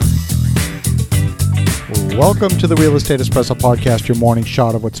Welcome to the Real Estate Espresso Podcast, your morning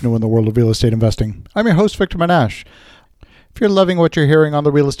shot of what's new in the world of real estate investing. I'm your host, Victor Manash. If you're loving what you're hearing on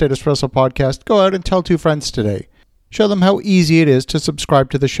the Real Estate Espresso Podcast, go out and tell 2 friends today. Show them how easy it is to subscribe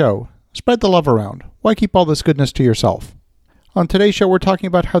to the show. Spread the love around. Why keep all this goodness to yourself? On today's show, we're talking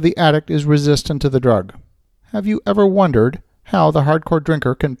about how the addict is resistant to the drug. Have you ever wondered how the hardcore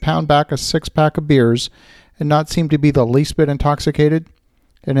drinker can pound back a 6-pack of beers and not seem to be the least bit intoxicated?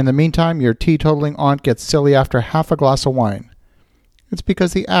 And in the meantime, your teetotaling aunt gets silly after half a glass of wine. It's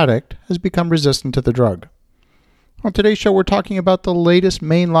because the addict has become resistant to the drug. On today's show, we're talking about the latest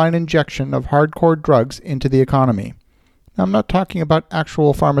mainline injection of hardcore drugs into the economy. Now, I'm not talking about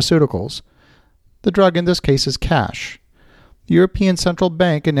actual pharmaceuticals. The drug in this case is cash. The European Central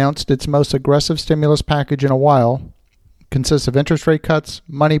Bank announced its most aggressive stimulus package in a while. It consists of interest rate cuts,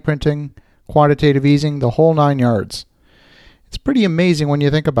 money printing, quantitative easing, the whole 9 yards. It's pretty amazing when you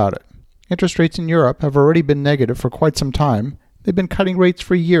think about it. Interest rates in Europe have already been negative for quite some time. They've been cutting rates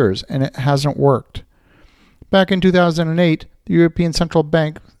for years, and it hasn't worked. Back in 2008, the European Central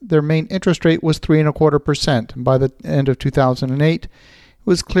Bank, their main interest rate was 3.25%. And by the end of 2008, it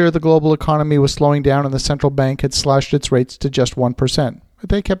was clear the global economy was slowing down and the central bank had slashed its rates to just 1%. But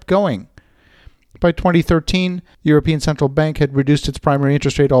they kept going. By 2013, the European Central Bank had reduced its primary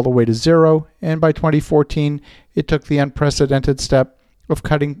interest rate all the way to 0, and by 2014, it took the unprecedented step of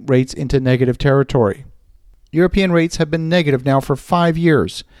cutting rates into negative territory. European rates have been negative now for 5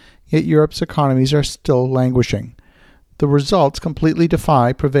 years, yet Europe's economies are still languishing. The results completely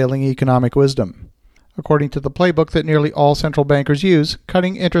defy prevailing economic wisdom. According to the playbook that nearly all central bankers use,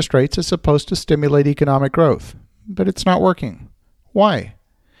 cutting interest rates is supposed to stimulate economic growth. But it's not working. Why?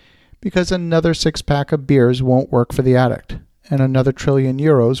 Because another 6-pack of beers won't work for the addict, and another €1 trillion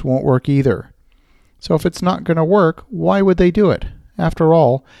won't work either. So if it's not going to work, why would they do it? After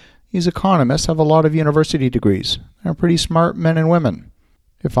all, these economists have a lot of university degrees. They're pretty smart men and women.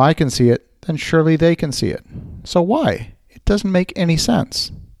 If I can see it, then surely they can see it. So why? It doesn't make any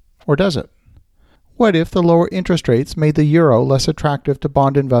sense. Or does it? What if the lower interest rates made the euro less attractive to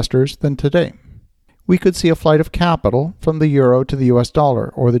bond investors than today? We could see a flight of capital from the euro to the US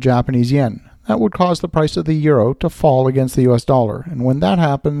dollar or the Japanese yen. That would cause the price of the euro to fall against the US dollar. And when that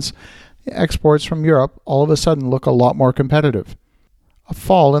happens, the exports from Europe all of a sudden look a lot more competitive. A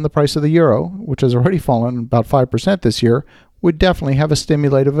fall in the price of the euro, which has already fallen about 5% this year, would definitely have a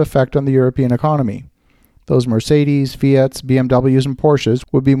stimulative effect on the European economy. Those Mercedes, Fiats, BMWs, and Porsches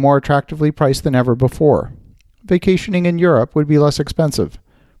would be more attractively priced than ever before. Vacationing in Europe would be less expensive.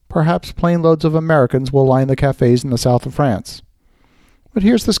 Perhaps planeloads of Americans will line the cafes in the south of France. But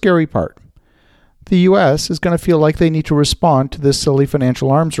here's the scary part. The U.S. is going to feel like they need to respond to this silly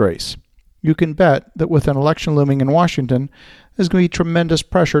financial arms race. You can bet that with an election looming in Washington, there's going to be tremendous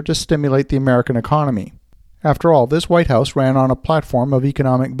pressure to stimulate the American economy. After all, this White House ran on a platform of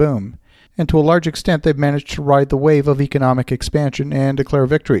economic boom, and to a large extent they've managed to ride the wave of economic expansion and declare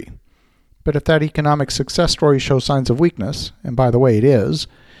victory. But if that economic success story shows signs of weakness, and by the way it is,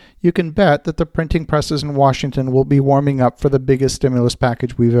 you can bet that the printing presses in Washington will be warming up for the biggest stimulus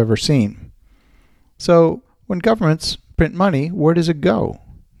package we've ever seen. So, when governments print money, where does it go?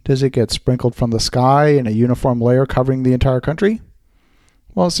 Does it get sprinkled from the sky in a uniform layer covering the entire country?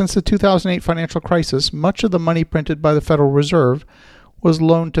 Well, since the 2008 financial crisis, much of the money printed by the Federal Reserve was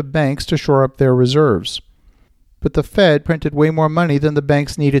loaned to banks to shore up their reserves. But the Fed printed way more money than the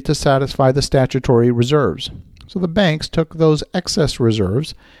banks needed to satisfy the statutory reserves. So the banks took those excess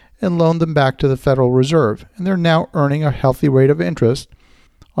reserves and loaned them back to the Federal Reserve, and they're now earning a healthy rate of interest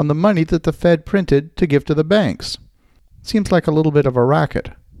on the money that the Fed printed to give to the banks. Seems like a little bit of a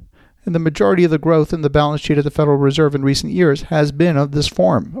racket. And the majority of the growth in the balance sheet of the Federal Reserve in recent years has been of this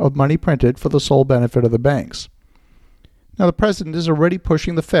form of money printed for the sole benefit of the banks. Now, the president is already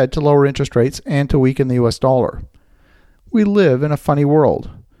pushing the Fed to lower interest rates and to weaken the US dollar. We live in a funny world.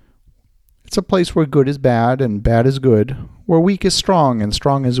 It's a place where good is bad and bad is good, where weak is strong and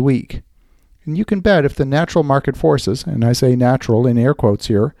strong is weak. And you can bet if the natural market forces, and I say natural in air quotes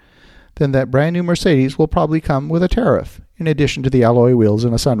here, then that brand new Mercedes will probably come with a tariff, in addition to the alloy wheels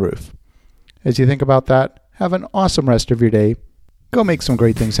and a sunroof. As you think about that, have an awesome rest of your day. Go make some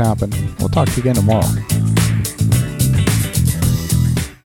great things happen. We'll talk to you again tomorrow.